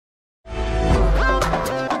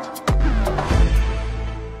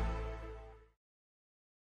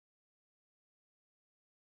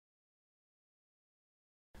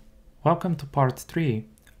Welcome to part 3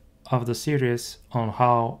 of the series on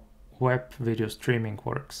how web video streaming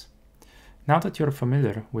works. Now that you're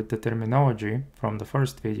familiar with the terminology from the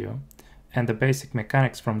first video and the basic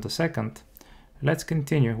mechanics from the second, let's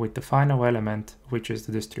continue with the final element, which is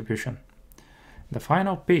the distribution. The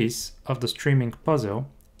final piece of the streaming puzzle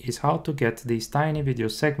is how to get these tiny video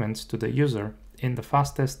segments to the user in the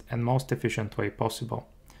fastest and most efficient way possible.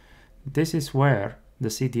 This is where the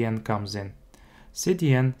CDN comes in.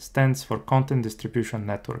 CDN stands for Content Distribution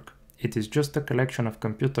Network. It is just a collection of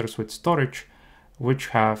computers with storage which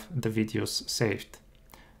have the videos saved.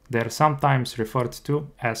 They are sometimes referred to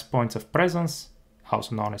as points of presence,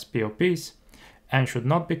 also known as POPs, and should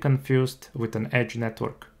not be confused with an edge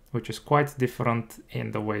network, which is quite different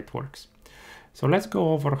in the way it works. So let's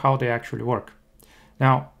go over how they actually work.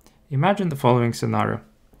 Now, imagine the following scenario.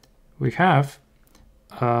 We have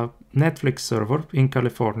a Netflix server in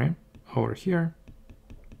California over here,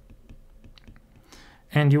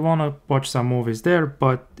 and you want to watch some movies there,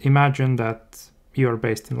 but imagine that you're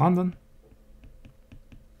based in London,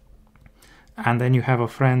 and then you have a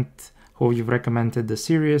friend who you've recommended the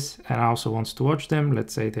series and also wants to watch them.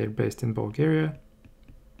 Let's say they're based in Bulgaria.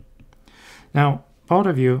 Now, both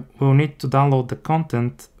of you will need to download the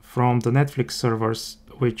content from the Netflix servers,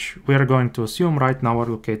 which we are going to assume right now are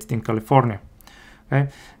located in California.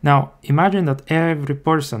 Okay? Now, imagine that every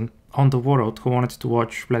person on the world who wanted to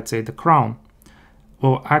watch, let's say, The Crown,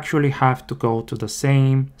 will actually have to go to the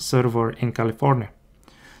same server in California.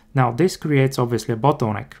 Now, this creates obviously a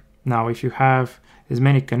bottleneck. Now, if you have as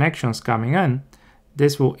many connections coming in,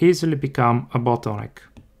 this will easily become a bottleneck.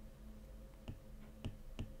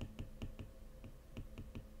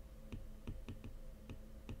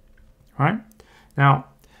 Right? Now,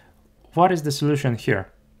 what is the solution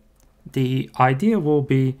here? The idea will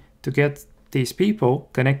be to get these people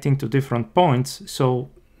connecting to different points so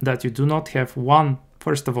that you do not have one,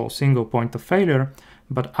 first of all, single point of failure,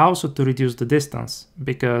 but also to reduce the distance.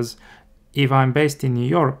 Because if I'm based in New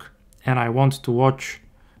York and I want to watch,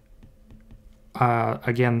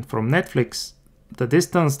 again, from Netflix, the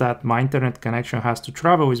distance that my internet connection has to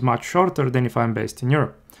travel is much shorter than if I'm based in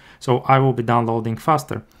Europe. So I will be downloading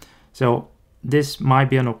faster. So this might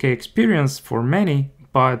be an okay experience for many,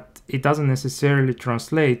 but it doesn't necessarily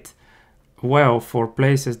translate well for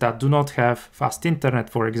places that do not have fast internet,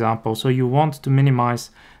 for example. So you want to minimize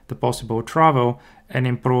the possible travel and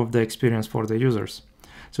improve the experience for the users.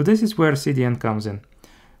 So this is where CDN comes in.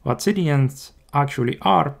 What CDNs actually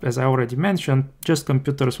are, as I already mentioned, just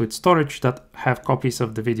computers with storage that have copies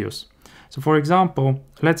of the videos. So for example,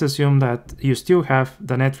 let's assume that you still have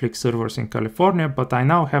the Netflix servers in California, but I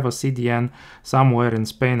now have a CDN somewhere in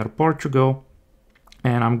Spain or Portugal,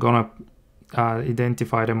 and I'm gonna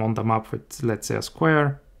identify them on the map with, let's say, a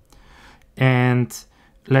square. And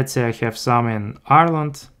let's say I have some in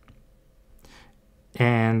Ireland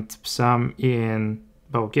and some in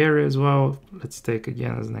Bulgaria as well. Let's take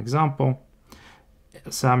again as an example,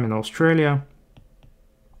 some in Australia,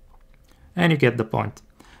 and you get the point.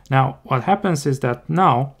 Now, what happens is that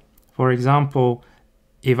now, for example,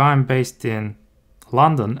 if I'm based in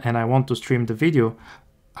London and I want to stream the video,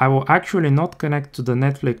 I will actually not connect to the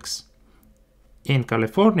Netflix in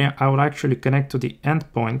California. I will actually connect to the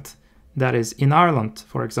endpoint that is in Ireland,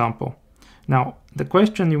 for example. Now, the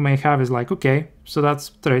question you may have is like, okay, so that's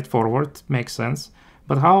straightforward, makes sense,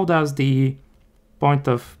 but how does the point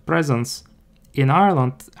of presence in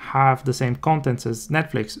Ireland have the same contents as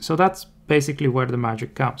Netflix? So that's basically where the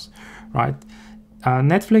magic comes, right?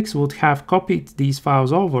 Netflix would have copied these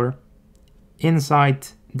files over inside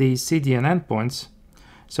these CDN endpoints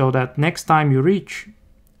so that next time you reach,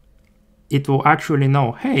 it will actually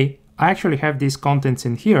know, hey, I actually have these contents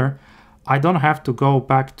in here. I don't have to go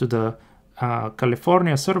back to the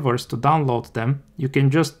California servers to download them. You can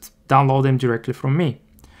just download them directly from me.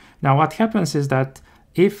 Now, what happens is that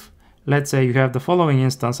if, let's say you have the following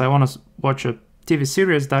instance, I want to watch a TV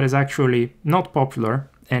series that is actually not popular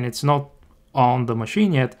and it's not on the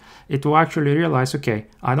machine yet, it will actually realize, okay,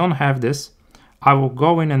 I don't have this. I will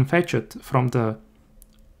go in and fetch it from the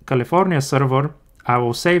California server. I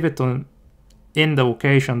will save it in the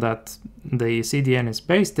location that the CDN is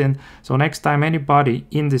based in. So next time anybody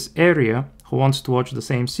in this area who wants to watch the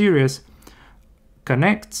same series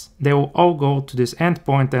connects, they will all go to this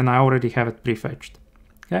endpoint and I already have it prefetched.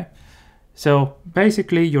 Okay. So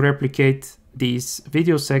basically you replicate these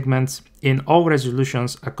video segments in all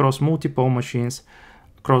resolutions across multiple machines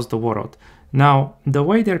across the world. Now, the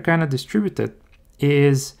way they're kind of distributed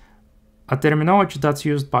is a terminology that's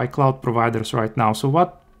used by cloud providers right now. So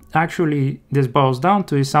what actually this boils down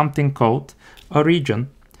to is something called a region.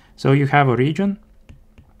 So you have a region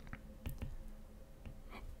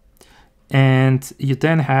and you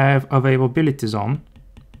then have availability zone.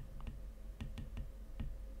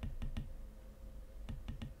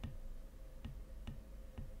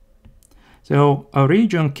 So a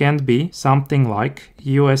region can be something like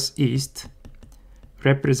US East,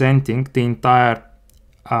 representing the entire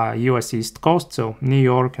US East Coast, so New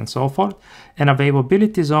York and so forth. And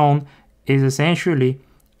availability zone is essentially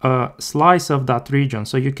a slice of that region.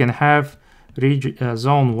 So you can have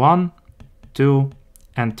zone 1, 2,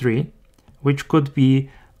 and 3, which could be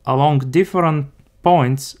along different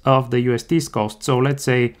points of the US East Coast. So let's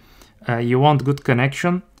say you want good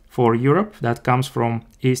connection for Europe that comes from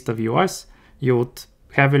east of US. You would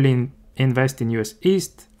heavily invest in US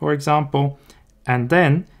East, for example, and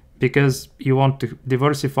then because you want to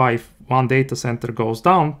diversify, if one data center goes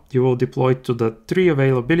down, you will deploy to the 3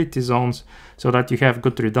 availability zones so that you have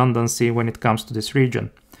good redundancy when it comes to this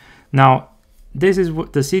region. Now, this is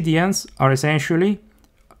what the CDNs are essentially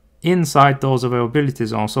inside those availability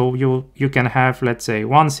zones. So you can have, let's say,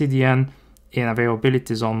 one CDN in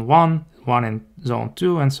availability zone 1, one in zone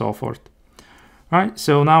 2, and so forth. Right,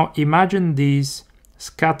 so now imagine these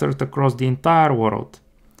scattered across the entire world.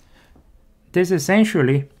 This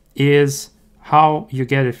essentially is how you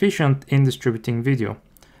get efficient in distributing video.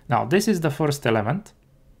 Now, this is the first element.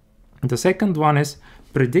 The second one is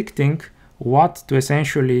predicting what to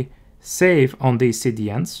essentially save on these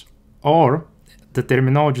CDNs, or the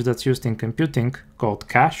terminology that's used in computing called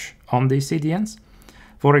cache on these CDNs.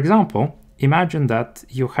 For example, imagine that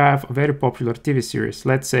you have a very popular TV series,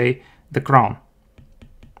 let's say The Crown.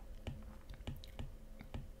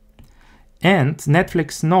 And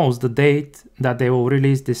Netflix knows the date that they will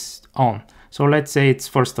release this on. So let's say it's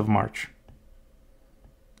 1st of March.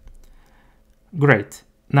 Great.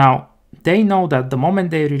 Now, they know that the moment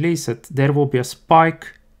they release it, there will be a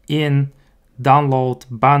spike in download,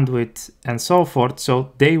 bandwidth, and so forth.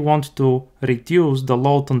 So they want to reduce the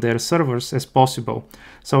load on their servers as possible.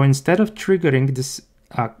 So instead of triggering this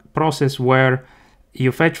process where you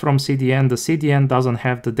fetch from CDN, the CDN doesn't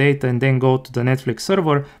have the data, and then go to the Netflix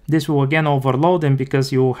server, this will again overload them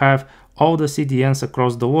because you will have all the CDNs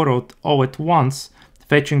across the world all at once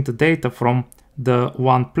fetching the data from the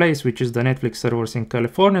one place, which is the Netflix servers in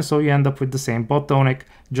California. So you end up with the same bottleneck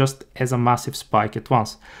just as a massive spike at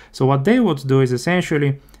once. So what they would do is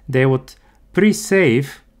essentially they would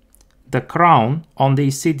pre-save the Crown on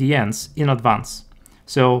these CDNs in advance.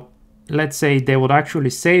 So let's say they would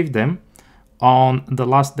actually save them on the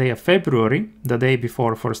last day of February, the day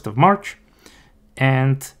before 1st of March.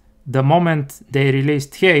 And the moment they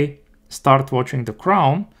released, hey, start watching The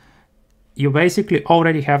Crown, you basically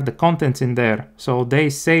already have the contents in there. So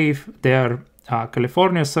they save their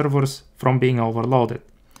California servers from being overloaded.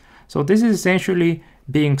 So this is essentially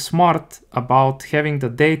being smart about having the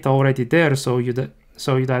data already there, so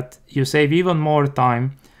that you save even more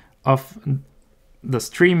time of the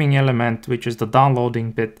streaming element, which is the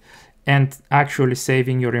downloading bit, and actually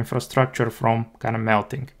saving your infrastructure from kind of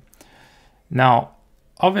melting. Now,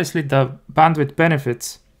 obviously the bandwidth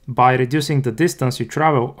benefits by reducing the distance you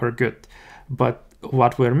travel are good, but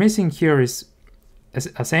what we're missing here is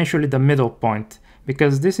essentially the middle point,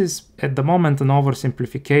 because this is at the moment an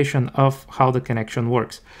oversimplification of how the connection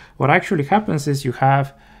works. What actually happens is you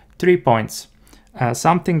have 3 points,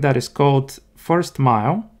 something that is called first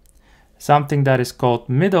mile, something that is called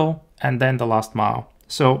middle, and then the last mile.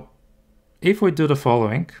 So if we do the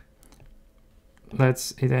following,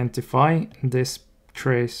 let's identify this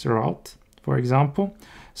trace route, for example.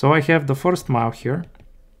 So I have the first mile here,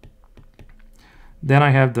 then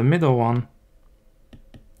I have the middle one,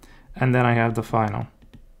 and then I have the final.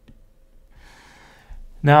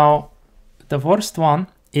 Now, the first one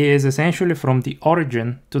is essentially from the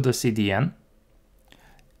origin to the CDN,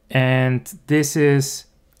 and this is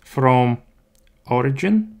from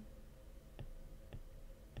origin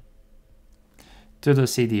to the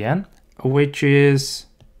CDN, which is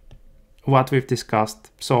what we've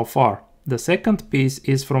discussed so far. The second piece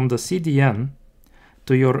is from the CDN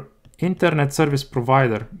to your internet service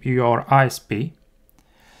provider, your ISP.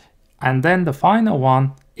 And then the final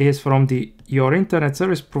one is from your internet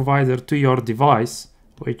service provider to your device,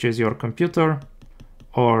 which is your computer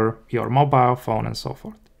or your mobile phone and so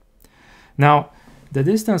forth. Now, the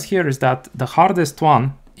distance here is that the hardest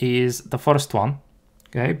one is the first one,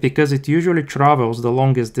 okay, because it usually travels the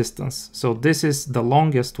longest distance. So this is the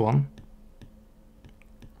longest one,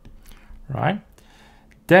 right?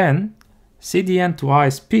 Then CDN to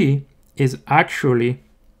ISP is actually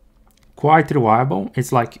quite reliable.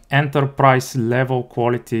 It's like enterprise level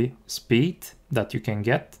quality speed that you can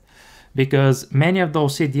get, because many of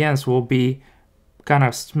those CDNs will be kind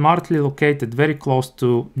of smartly located very close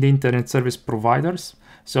to the internet service providers,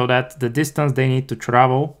 so that the distance they need to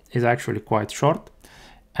travel is actually quite short.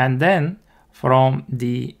 And then from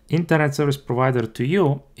the internet service provider to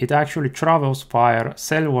you, it actually travels via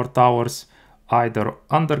cellular towers, either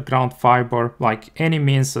underground fiber, like any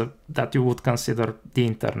means that you would consider the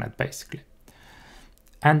internet, basically.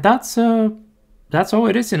 And that's all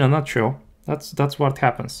it is in a nutshell. That's what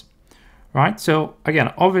happens, right? So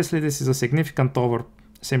again, obviously this is a significant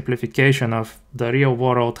oversimplification of the real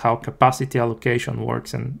world, how capacity allocation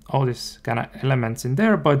works and all these kind of elements in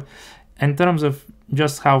there. But in terms of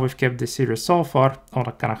just how we've kept this series so far, on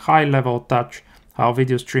a kind of high level touch, how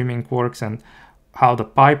video streaming works and how the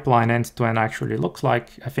pipeline end-to-end actually looks like,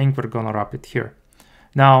 I think we're gonna wrap it here.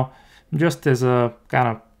 Now, just as a kind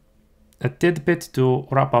of a tidbit to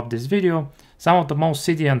wrap up this video, some of the most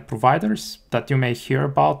CDN providers that you may hear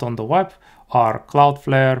about on the web are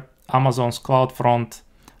Cloudflare, Amazon's CloudFront,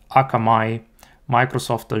 Akamai,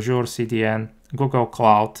 Microsoft Azure CDN, Google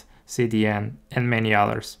Cloud CDN, and many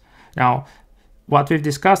others. Now, what we've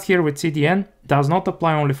discussed here with CDN does not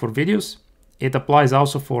apply only for videos. It applies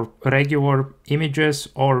also for regular images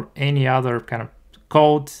or any other kind of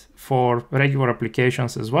code for regular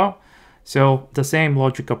applications as well. So the same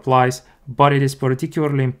logic applies, but it is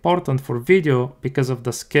particularly important for video because of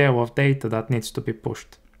the scale of data that needs to be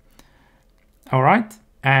pushed. All right,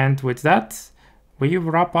 and with that, we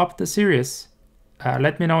wrap up the series.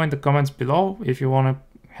 Let me know in the comments below if you want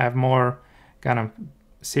to have more kind of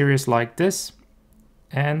series like this.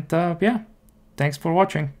 And yeah, thanks for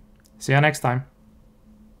watching. See you next time.